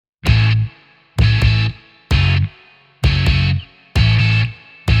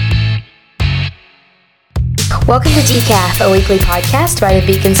Welcome to Decaf, a weekly podcast by the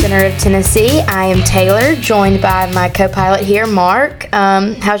Beacon Center of Tennessee. I am Taylor, joined by my co-pilot here, Mark.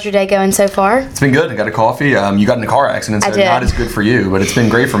 How's your day going so far? It's been good. I got a coffee. You got in a car accident, so not as good for you, but it's been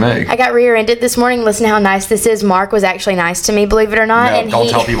great for me. I got rear-ended this morning. Listen to how nice this is. Mark was actually nice to me, believe it or not. No, and don't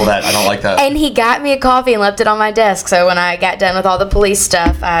tell people that. I don't like that. And he got me a coffee and left it on my desk. So when I got done with all the police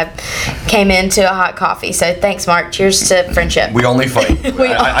stuff, I came into a hot coffee. So thanks, Mark. Cheers to friendship. We only fight.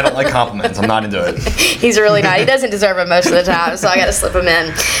 I don't like compliments. I'm not into it. He's really not. He doesn't deserve them most of the time, so I got to slip him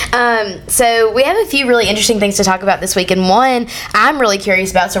in. So we have a few really interesting things to talk about this week, and one I'm really curious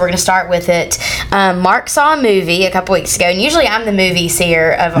about, so we're going to start with it. Mark saw a movie a couple weeks ago, and usually I'm the movie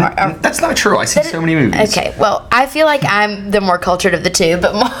seer of our... That's not true. I see so many movies. Okay, well, I feel like I'm the more cultured of the two,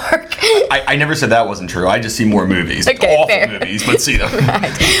 but Mark... I never said that wasn't true. I just see more movies. Okay, awful fair. movies, but see them.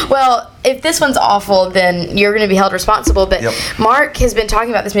 Right. Well, if this one's awful, then you're going to be held responsible. But Yep. Mark has been talking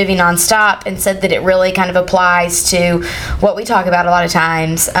about this movie nonstop and said that it really kind of applies to what we talk about a lot of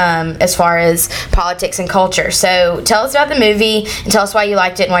times as far as politics and culture. So tell us about the movie and tell us why you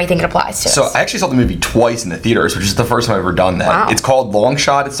liked it and why you think it applies to us. So I actually saw the movie twice in the theaters, which is the first time I've ever done that. Wow. It's called Long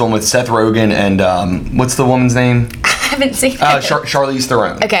Shot. It's the one with Seth Rogen and what's the woman's name? I haven't seen it. Charlize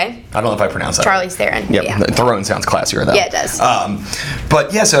Theron. Okay. I don't know if I pronounced that. Charlize Theron. Yep. Yeah. Theron sounds classier though. Yeah, it does.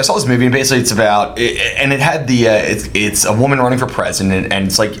 But yeah, so I saw this movie, and basically it's about, and it had the, it's a woman running for president, and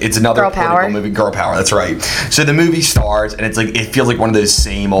it's like, it's another Girl political power. movie, girl power, that's right. So the movie stars, and it's like, it feels like one of those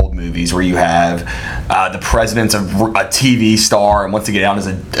same old movies where you have the president's a TV star and wants to get out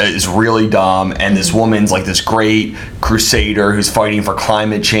is really dumb, and this woman's like this great crusader who's fighting for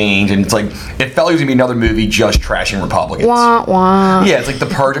climate change, and it's like, it felt like it was gonna be another movie just trashing Republicans. Wah, wah. Yeah, it's like The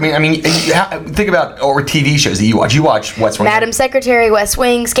Purge. I mean, think about, or TV shows that you watch. You watch West Wing. Madam Secretary, West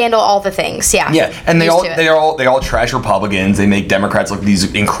Wing, Scandal, all the things. Yeah. Yeah, and they Used to it. all trash Republicans. They make Democrats look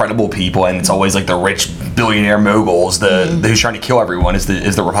these incredible people, and it's always like the rich billionaire moguls, who's trying to kill everyone is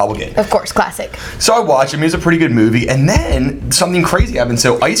the Republican. Of course, classic. So I watched it. It was a pretty good movie, and then something crazy happened.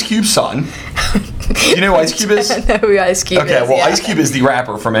 So Ice Cube's son, you know who Ice Cube is? I know who Ice Cube Okay, is. well, yeah. Ice Cube is the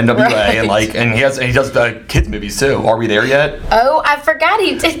rapper from NWA, Right. and he does kids movies too. Are we there yet? Oh, I forgot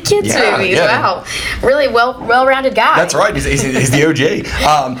he did kids movies. Yeah. Wow, really well-rounded guy. That's right. He's the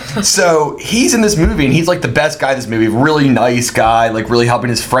OG. So he's in this movie, and he's like the best guy in this movie. Really nice guy, like really helping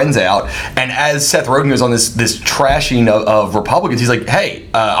his friends out. And as Seth Rogen goes on this trashing of Republicans, he's like, "Hey,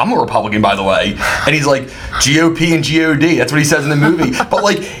 I'm a Republican, by the way." And he's like, "GOP and GOD." That's what he says in the movie. But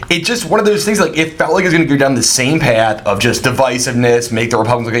like, it's just one of those things. Like, it felt like it was going to go down the same path of just divisiveness, make the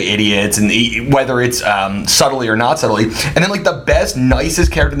Republicans look like idiots, and whether it's subtly or not subtly. And then like the best,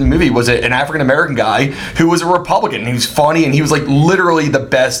 nicest character in the movie was an African American guy who was a Republican. He was funny, and he was like literally the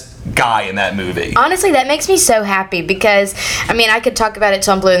best guy in that movie. Honestly, that makes me so happy because, I mean, I could talk about it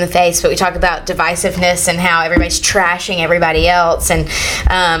till I'm blue in the face, but we talk about divisiveness and how everybody's trashing everybody else, and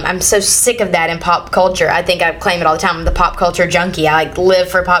I'm so sick of that in pop culture. I think I claim it all the time. I'm the pop culture junkie. I like live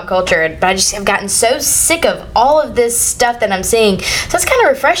for pop culture, but I just have gotten so sick of all of this stuff that I'm seeing. So it's kind of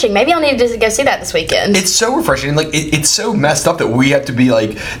refreshing. Maybe I'll need to go see that this weekend. It's so refreshing, and like it's so messed up that we have to be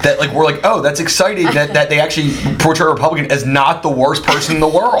like that. Like, we're like, oh, that's exciting that they actually portray a Republican as not the worst person in the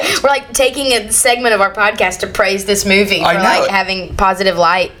world. We're like taking a segment of our podcast to praise this movie for like having positive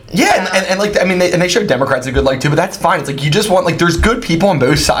light. Yeah, and like, I mean, they show Democrats a good light too, but that's fine. It's like, you just want, like, there's good people on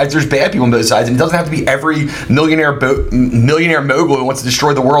both sides, there's bad people on both sides, and it doesn't have to be every millionaire mogul who wants to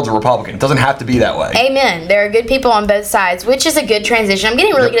destroy the world a Republican. It doesn't have to be that way. Amen. There are good people on both sides, which is a good transition. I'm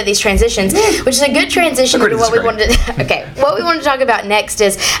getting really good at these transitions, which is a good transition to what we wanted to. Okay, what we wanted to talk about next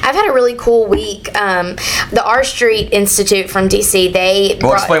is I've had a really cool week. The R Street Institute from DC.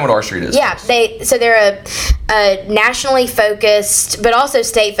 Explain what R Street is. Yeah, they're a nationally focused, but also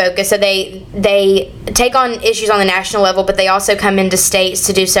state focused. So they take on issues on the national level, but they also come into states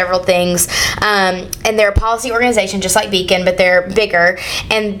to do several things. And they're a policy organization, just like Beacon, but they're bigger.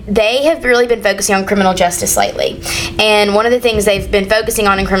 And they have really been focusing on criminal justice lately. And one of the things they've been focusing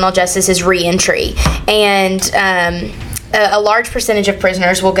on in criminal justice is reentry. And a large percentage of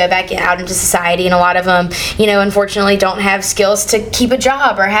prisoners will go back out into society, and a lot of them, unfortunately don't have skills to keep a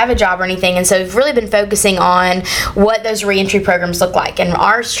job or have a job or anything. And so we've really been focusing on what those reentry programs look like. And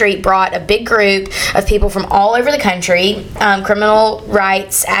R Street brought a big group of people from all over the country, criminal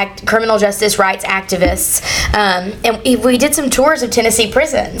justice rights activists, and we did some tours of Tennessee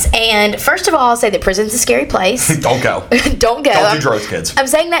prisons. And first of all, I'll say that prison's a scary place. Don't go. Don't go. Don't do drugs, kids. I'm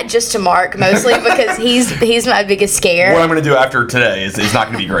saying that just to Mark mostly because he's my biggest scare. I'm going to do after today is not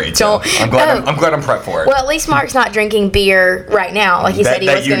going to be great. So I'm glad I'm prepped for it. Well, at least Mark's not drinking beer right now, like he said he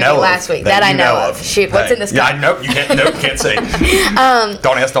was going to do last week. That I know of. Shoot, what's in this cup? Yeah, nope, you can't say.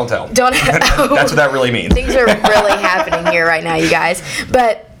 Don't ask, don't tell. That's what that really means. Things are really happening here right now, you guys.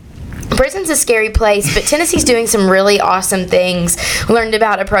 But prison's a scary place, but Tennessee's doing some really awesome things. We learned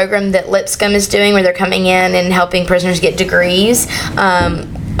about a program that Lipscomb is doing where they're coming in and helping prisoners get degrees.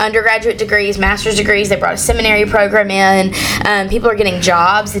 Undergraduate degrees, master's degrees. They brought a seminary program in. People are getting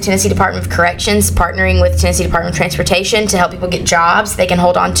jobs. The Tennessee Department of Corrections partnering with Tennessee Department of Transportation to help people get jobs they can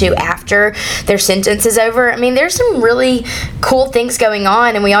hold on to after their sentence is over. I mean, there's some really cool things going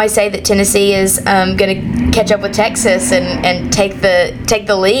on, and we always say that Tennessee is going to catch up with Texas and take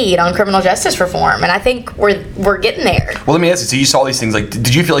the lead on criminal justice reform, and I think we're getting there. Well, let me ask you. So you saw these things. Like,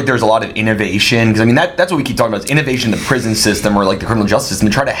 did you feel like there was a lot of innovation? Because I mean, that's what we keep talking about: is innovation in the prison system or like the criminal justice system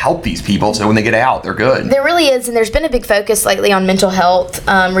to try to help these people so when they get out, they're good. There really is, and there's been a big focus lately on mental health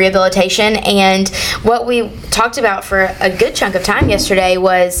rehabilitation. And what we talked about for a good chunk of time yesterday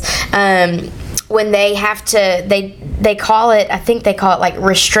was when they have to, they call it, I think they call it like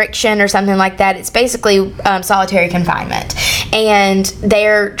restriction or something like that. It's basically solitary confinement. And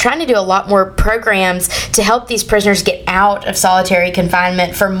they're trying to do a lot more programs to help these prisoners get out of solitary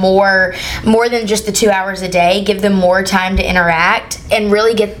confinement for more than just the 2 hours a day, give them more time to interact and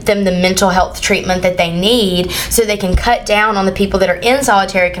really get them the mental health treatment that they need so they can cut down on the people that are in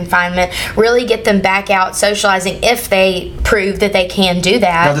solitary confinement, really get them back out socializing if they prove that they can do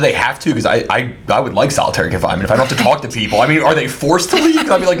that. Now, do they have to? Because I would like solitary confinement if I don't have to talk to people. I mean, are they forced to leave?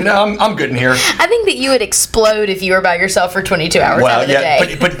 I'd be like, no, I'm good in here. I think that you would explode if you were by yourself for 22 hours out of the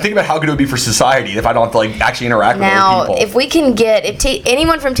day. But think about how good it would be for society if I don't have to like actually interact with other people. Now, if we can get,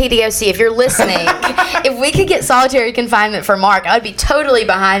 anyone from TDOC, if you're listening, if we could get solitary confinement for Mark, I would be totally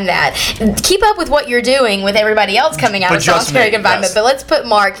behind that. Keep up with what you're doing with everybody else coming out of solitary confinement, yes. But let's put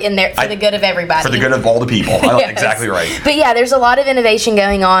Mark in there for the good of everybody. For the good of all the people. Yes. Exactly right. But yeah, there's a lot of innovation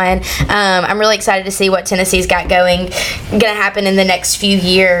going on. I'm really excited to see what Tennessee's got going to happen in the next few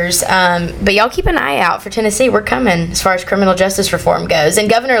years. But y'all keep an eye out for Tennessee. We're coming as far as criminal justice reform goes. And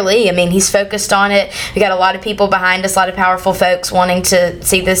Governor Lee, I mean, he's focused on it. We got a lot of people behind us, a lot of powerful folks wanting to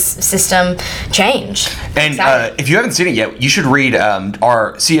see this system change. And if you haven't seen it yet, you should read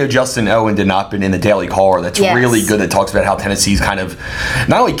our CEO Justin Owen did not been in the Daily Caller. That's really good. That talks about how Tennessee's kind of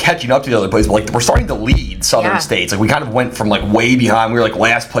not only catching up to the other places, but like we're starting to lead southern states. Like we kind of went from like way behind. We were like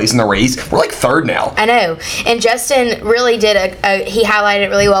last place in the race. We're like third now. I know. And Justin really did he highlighted it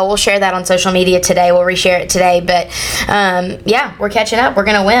really well. We'll share that on social media today. We'll reshare it today. But we're catching up. We're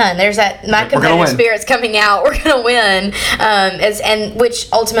gonna win. There's my competitive spirit's coming out. We're gonna win. Which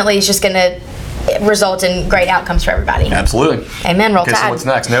ultimately is just gonna result in great outcomes for everybody. Absolutely. Amen. Roll Tide. So what's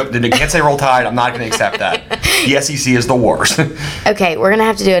next? Nope. Can't say Roll Tide. I'm not going to accept that. The SEC is the worst. Okay, we're going to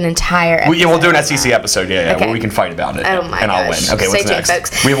have to do an entire episode. We'll do an SEC episode, where we can fight about it. Oh my and I'll win. Okay, what's next?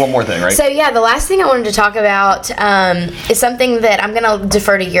 Folks. We have one more thing, right? So the last thing I wanted to talk about is something that I'm going to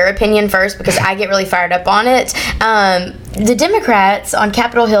defer to your opinion first because I get really fired up on it. The Democrats on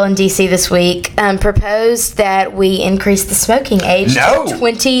Capitol Hill in D.C. this week proposed that we increase the smoking age to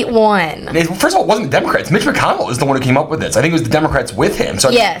 21. First of all, it wasn't the Democrats. Mitch McConnell is the one who came up with this. I think it was the Democrats with him. So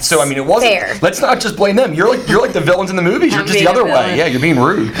I mean, it wasn't. Fair. Let's not just blame them. You're like the villains in the movies. You're just the other way. Yeah, you're being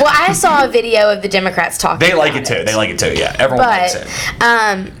rude. Well, I saw a video of the Democrats talking. They like it too. They like it too. Yeah, everyone likes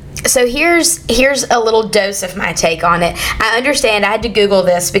it. So here's a little dose of my take on it. I understand. I had to Google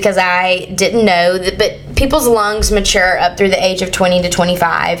this because I didn't know that, but people's lungs mature up through the age of 20 to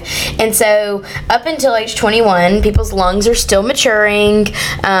 25, and so up until age 21, people's lungs are still maturing.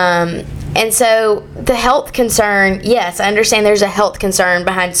 And so the health concern, yes, I understand there's a health concern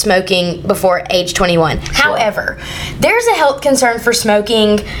behind smoking before age 21. Sure. However, there's a health concern for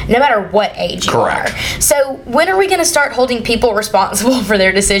smoking no matter what age you are. So when are we going to start holding people responsible for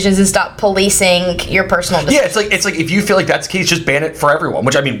their decisions and stop policing your personal decisions? Yeah, it's like if you feel like that's the case, just ban it for everyone,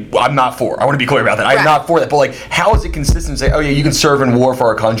 which I mean, I'm not for. I want to be clear about that. I'm not for that. But like, how is it consistent to say, oh yeah, you can serve in war for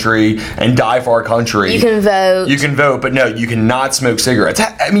our country and die for our country. You can vote. You can vote, but no, you cannot smoke cigarettes.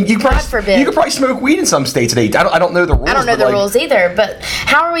 I mean, you could probably smoke weed in some states at age. I don't know the rules. I don't know the rules either, but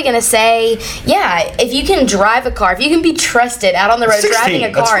how are we going to say, if you can drive a car, if you can be trusted out on the road 16, driving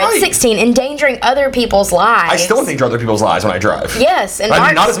a car at 16, endangering other people's lives. I still endanger other people's lives when I drive. Yes. And I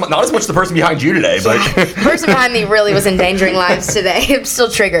mean, not as much the person behind you today, but... The person behind me really was endangering lives today. I'm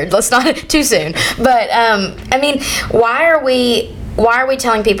still triggered. Let's not... Too soon. But, I mean, why are we why are we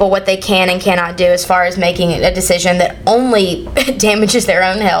telling people what they can and cannot do as far as making a decision that only damages their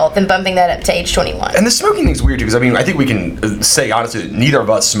own health and bumping that up to age 21? And the smoking thing's weird too, because I mean, I think we can say honestly, neither of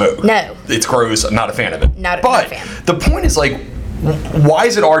us smoke. No. It's gross. I'm not a fan of it. Not a fan. The point is like, why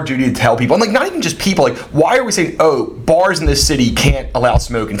is it our duty to tell people? And like, not even just people. Like, why are we saying, oh, bars in this city can't allow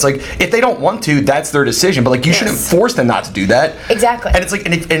smoking? It's like, if they don't want to, that's their decision. But like, you shouldn't force them not to do that. Exactly. And it's like,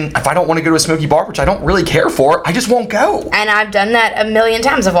 and if I don't want to go to a smoky bar, which I don't really care for, I just won't go. And I've done that a million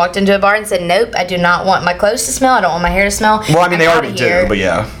times. I've walked into a bar and said, nope, I do not want my clothes to smell. I don't want my hair to smell. Well, I mean, they already do, but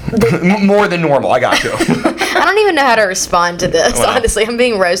yeah. More than normal. I got you. I don't even know how to respond to this, honestly. I'm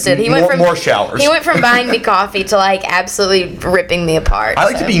being roasted. He went from more showers. He went from buying me coffee to like absolutely ripping me apart. I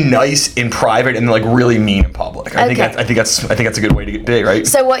like to be nice in private and like really mean in public. I think that's a good way to be, right?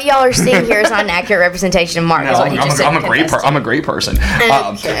 So what y'all are seeing here is not an accurate representation of Mark. No, is what he just said. I'm a great person.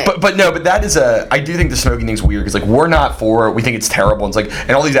 Okay. But that is I do think the smoking thing's weird because like we're not for it. We think it's terrible. It's like,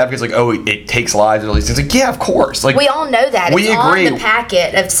 and all these advocates like, oh, it takes lives and all these things. Like, yeah, of course. Like, we all know that. We it's agree. on the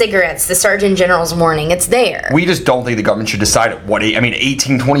packet of cigarettes, the Surgeon General's warning. It's there. We just don't think the government should decide at what age. I mean,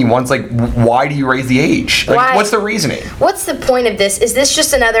 18, 21. It's like, why do you raise the age? Like, why? What's the reasoning? What's the point of this? Is this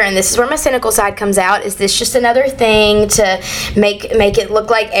just another? And this is where my cynical side comes out. Is this just another thing to make it look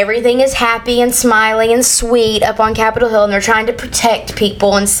like everything is happy and smiling and sweet up on Capitol Hill, and they're trying to protect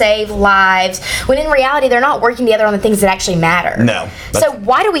people and save lives, when in reality they're not working together on the things that actually matter? No. So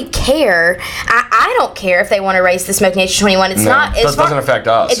why do we care? I don't care if they want to raise the smoking age to 21. It's not. It doesn't affect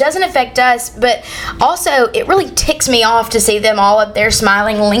us. It doesn't affect us, but also it really ticks me off to see them all up there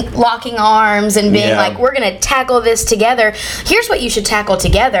smiling, locking arms, and being like, "We're going to tackle this together." Here's what you should tackle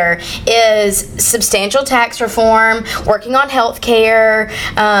together: is substantial tax reform, working on health care,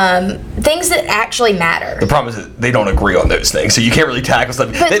 things that actually matter. The problem is that they don't agree on those things, so you can't really tackle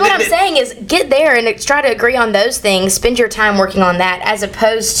stuff. But what I'm saying is get there and try to agree on those things. Spend your time working on that as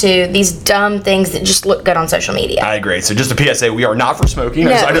opposed to these dumb things that just look good on social media. I agree. So just a PSA, we are not for smoking.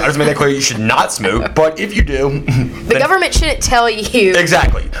 No. I just made that clear. You should not smoke, but if you do... The government shouldn't tell you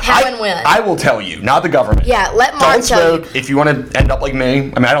exactly how and when. I will tell you, not the government. Yeah, let Mark tell you. Don't smoke if you want to end up like me. I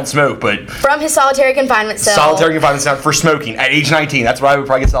mean, I don't smoke, but... From his solitary confinement cell. Solitary confinement cell for smoking at age 19. That's what I would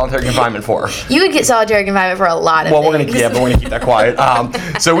probably get solitary confinement for. You would get solitary confinement for a lot of things. We're going to keep that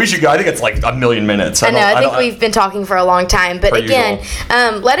quiet. So we should go. I think it's like a million minutes. I think we've been talking for a long time. But again,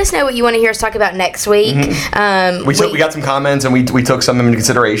 let us know what you want to hear us talk about next week. Mm-hmm. We got some comments and we took some into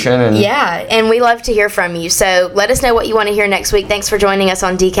consideration. And we love to hear from you. So let us know what you want to hear next week. Thanks for joining us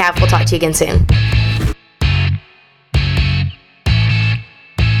on Decaf. We'll talk to you again soon.